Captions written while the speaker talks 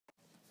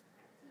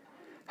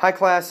Hi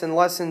class, in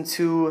lesson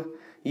 2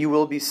 you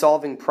will be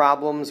solving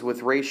problems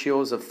with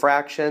ratios of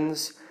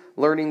fractions.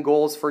 Learning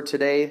goals for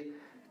today: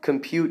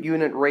 compute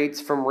unit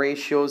rates from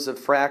ratios of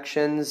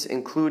fractions,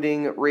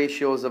 including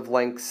ratios of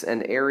lengths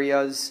and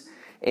areas,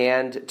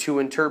 and to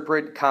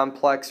interpret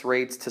complex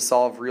rates to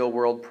solve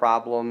real-world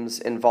problems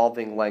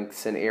involving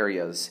lengths and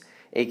areas.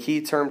 A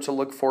key term to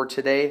look for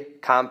today: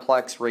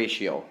 complex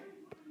ratio.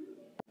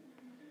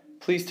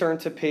 Please turn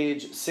to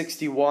page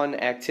 61,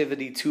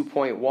 activity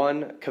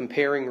 2.1,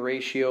 comparing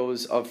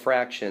ratios of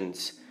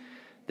fractions.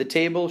 The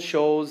table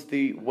shows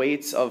the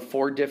weights of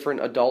 4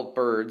 different adult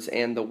birds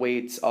and the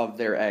weights of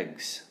their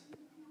eggs.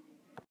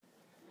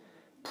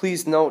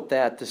 Please note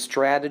that the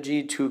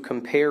strategy to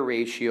compare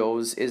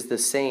ratios is the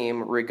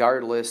same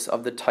regardless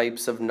of the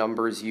types of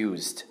numbers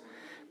used.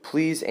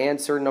 Please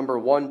answer number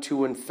 1,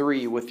 2, and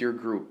 3 with your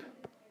group.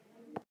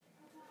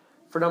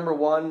 For number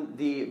 1,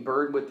 the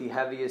bird with the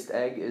heaviest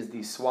egg is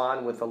the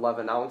swan with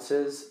 11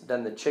 ounces,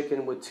 then the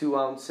chicken with 2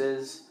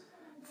 ounces,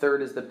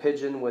 third is the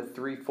pigeon with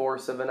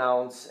 3/4 of an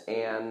ounce,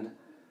 and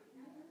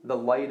the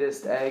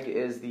lightest egg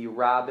is the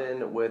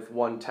robin with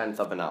 1/10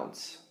 of an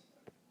ounce.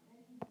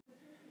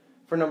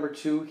 For number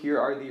 2, here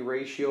are the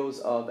ratios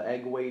of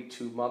egg weight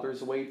to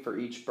mother's weight for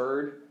each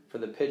bird. For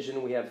the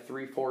pigeon we have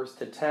 3/4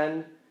 to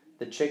 10,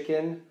 the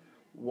chicken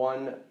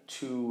 1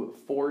 to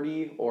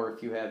 40, or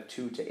if you have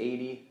 2 to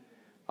 80.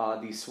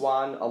 The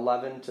swan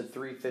 11 to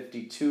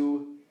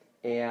 352,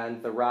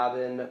 and the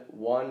robin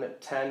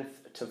 1/10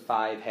 to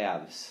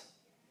 5/2.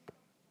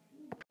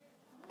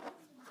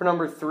 For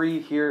number 3,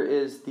 here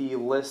is the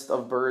list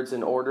of birds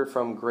in order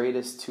from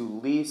greatest to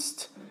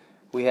least.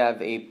 We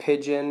have a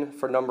pigeon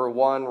for number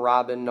 1,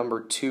 robin number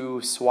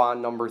 2,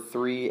 swan number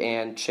 3,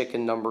 and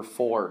chicken number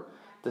 4.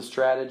 The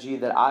strategy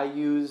that I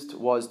used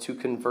was to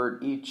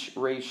convert each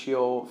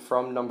ratio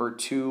from number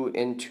 2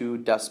 into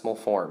decimal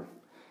form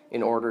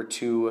in order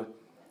to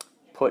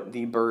put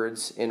the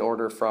birds in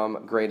order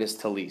from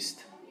greatest to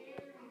least.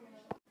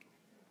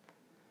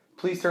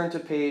 Please turn to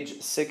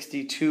page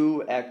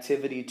 62,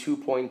 activity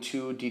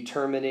 2.2,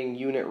 determining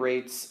unit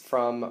rates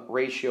from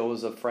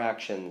ratios of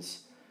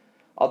fractions.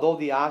 Although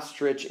the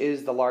ostrich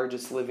is the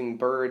largest living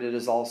bird, it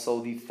is also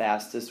the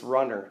fastest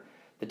runner.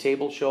 The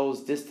table shows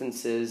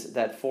distances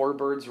that 4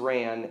 birds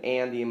ran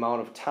and the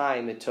amount of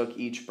time it took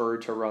each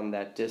bird to run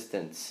that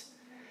distance.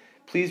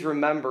 Please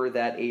remember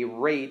that a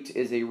rate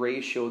is a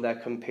ratio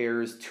that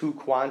compares two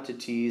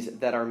quantities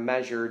that are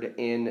measured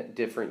in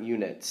different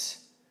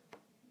units.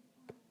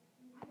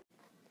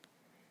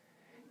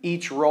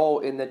 Each row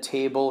in the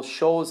table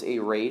shows a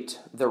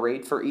rate. The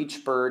rate for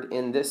each bird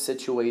in this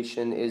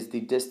situation is the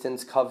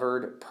distance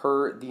covered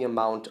per the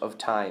amount of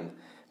time.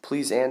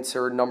 Please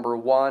answer number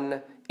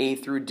 1, A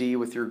through D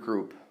with your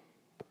group.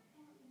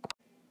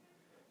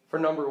 For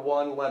number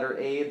 1, letter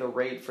A, the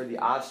rate for the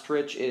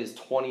ostrich is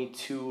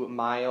 22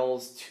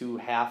 miles to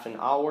half an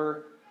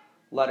hour.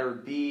 Letter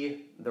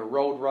B, the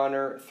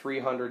roadrunner,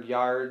 300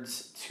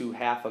 yards to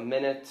half a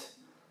minute.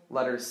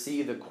 Letter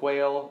C, the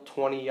quail,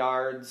 20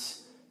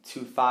 yards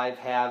to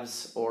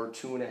 5/2 or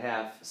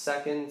 2.5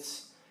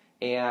 seconds.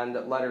 And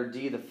letter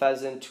D, the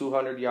pheasant,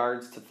 200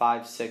 yards to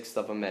 5/6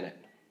 of a minute.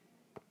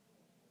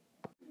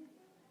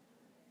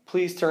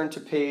 Please turn to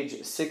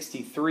page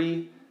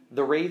 63.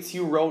 The rates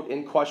you wrote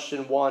in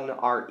question 1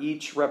 are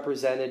each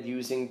represented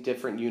using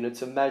different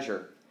units of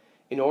measure.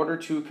 In order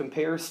to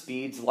compare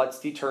speeds, let's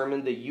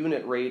determine the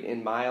unit rate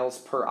in miles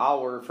per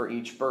hour for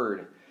each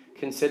bird.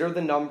 Consider the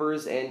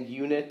numbers and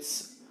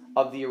units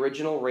of the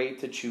original rate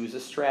to choose a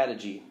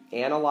strategy.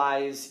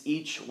 Analyze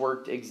each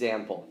worked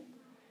example.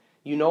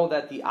 You know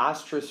that the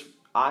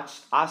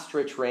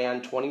ostrich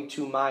ran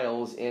 22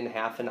 miles in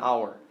half an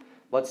hour.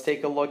 Let's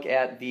take a look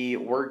at the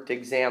worked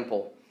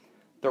example.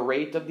 The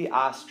rate of the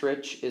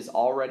ostrich is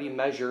already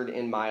measured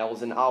in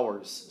miles and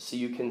hours, so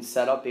you can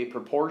set up a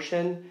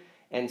proportion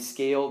and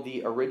scale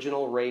the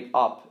original rate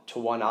up to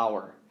 1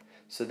 hour.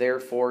 So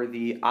therefore,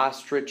 the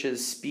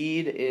ostrich's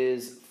speed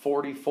is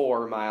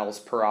 44 miles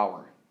per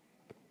hour.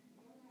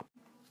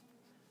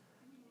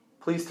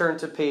 Please turn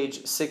to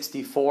page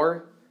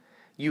 64.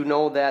 You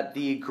know that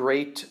the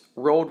great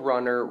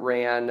roadrunner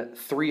ran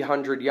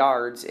 300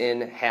 yards in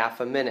half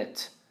a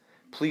minute.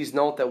 Please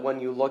note that when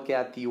you look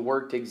at the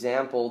worked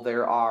example,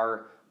 there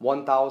are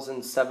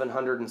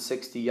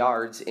 1,760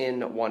 yards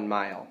in 1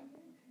 mile.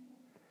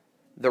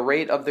 The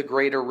rate of the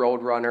greater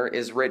roadrunner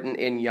is written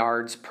in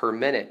yards per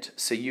minute,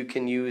 so you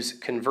can use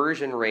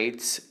conversion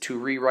rates to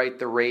rewrite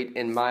the rate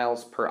in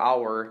miles per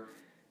hour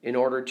in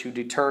order to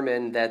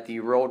determine that the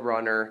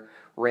roadrunner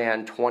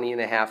ran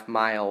 20.5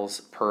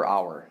 miles per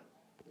hour.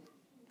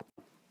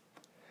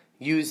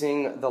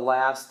 Using the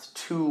last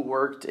 2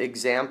 worked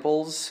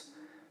examples,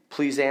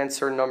 please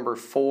answer number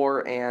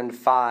 4 and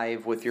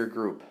 5 with your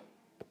group.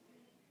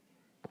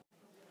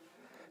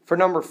 For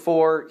number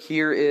 4,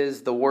 here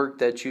is the work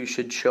that you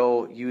should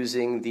show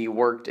using the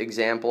worked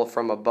example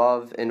from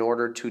above in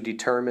order to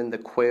determine the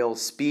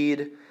quail's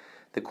speed.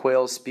 The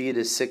quail's speed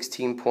is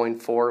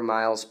 16.4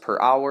 miles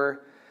per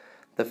hour.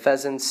 The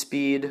pheasant's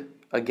speed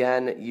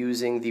Again,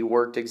 using the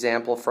worked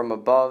example from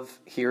above,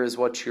 here is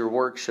what your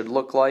work should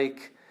look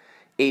like.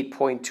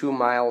 8.2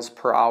 miles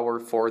per hour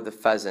for the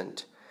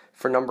pheasant.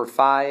 For number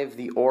 5,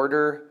 the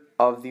order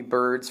of the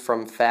birds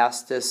from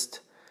fastest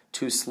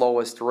to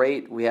slowest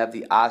rate, we have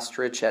the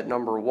ostrich at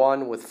number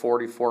 1 with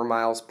 44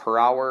 miles per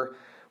hour,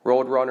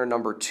 roadrunner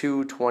number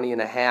 2,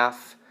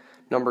 20.5.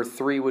 Number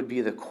 3 would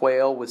be the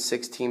quail with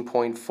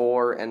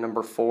 16.4, and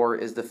number 4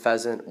 is the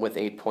pheasant with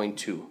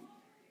 8.2.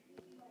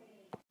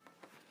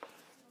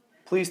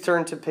 Please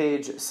turn to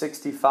page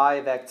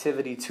 65,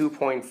 activity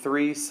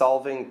 2.3,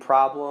 solving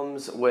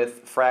problems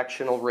with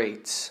fractional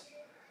rates.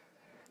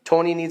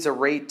 Tony needs a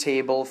rate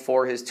table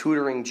for his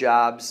tutoring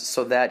jobs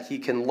so that he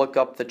can look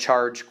up the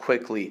charge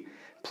quickly.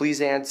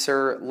 Please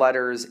answer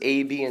letters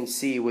A, B, and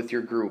C with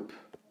your group.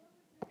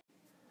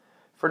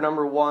 For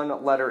number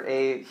 1, letter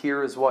A,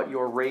 here is what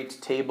your rate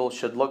table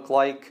should look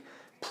like.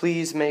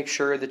 Please make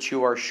sure that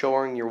you are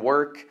showing your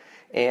work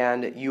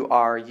and you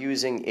are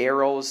using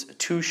arrows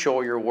to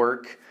show your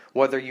work,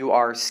 whether you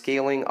are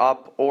scaling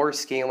up or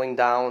scaling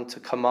down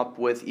to come up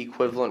with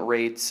equivalent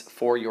rates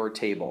for your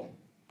table.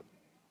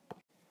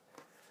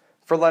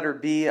 For letter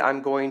B,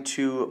 I'm going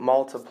to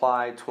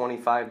multiply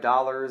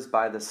 $25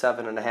 by the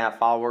 7.5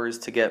 hours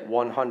to get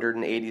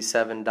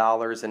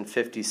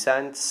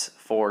 $187.50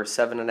 for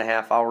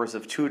 7.5 hours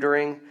of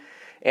tutoring.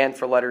 And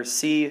for letter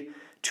C,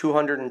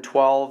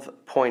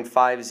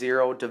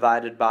 212.50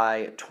 divided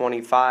by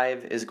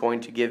 25 is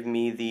going to give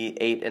me the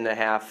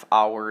 8.5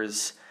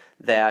 hours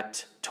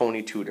that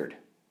Tony tutored.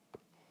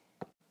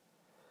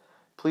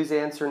 Please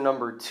answer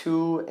number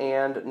 2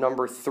 and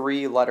number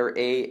 3, letter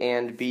A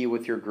and B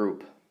with your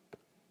group.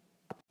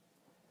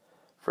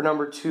 For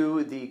number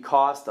 2, the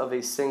cost of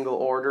a single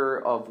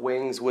order of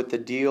wings with the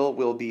deal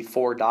will be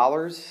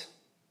 $4.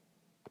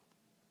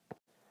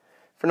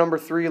 For number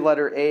 3,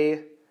 letter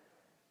A,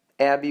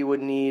 Abby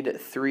would need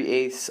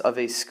 3/8 of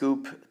a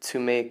scoop to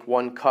make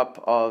 1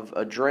 cup of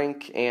a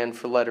drink, and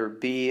for letter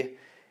B,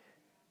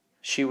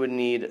 she would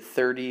need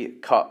 30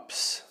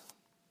 cups.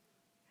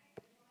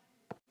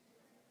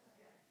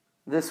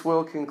 This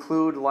will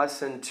conclude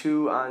lesson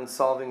 2 on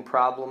solving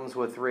problems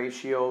with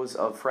ratios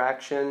of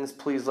fractions.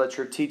 Please let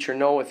your teacher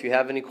know if you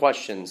have any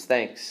questions.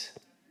 Thanks.